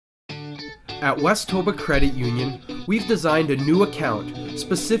At Westoba Credit Union, we've designed a new account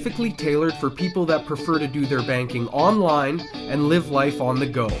specifically tailored for people that prefer to do their banking online and live life on the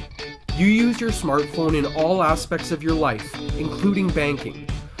go. You use your smartphone in all aspects of your life, including banking,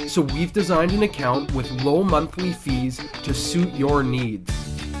 so we've designed an account with low monthly fees to suit your needs.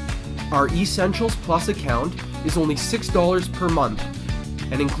 Our Essentials Plus account is only $6 per month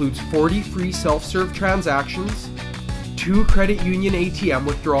and includes 40 free self-serve transactions, 2 credit union ATM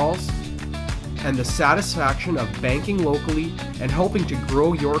withdrawals, and the satisfaction of banking locally and helping to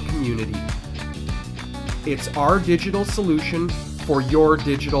grow your community. It's our digital solution for your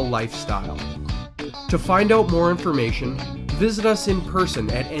digital lifestyle. To find out more information, visit us in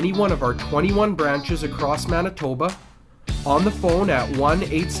person at any one of our 21 branches across Manitoba, on the phone at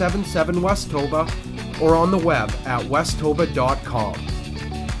 1-877-WESTOBA, or on the web at westoba.com.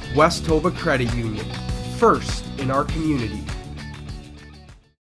 Westoba Credit Union, first in our community.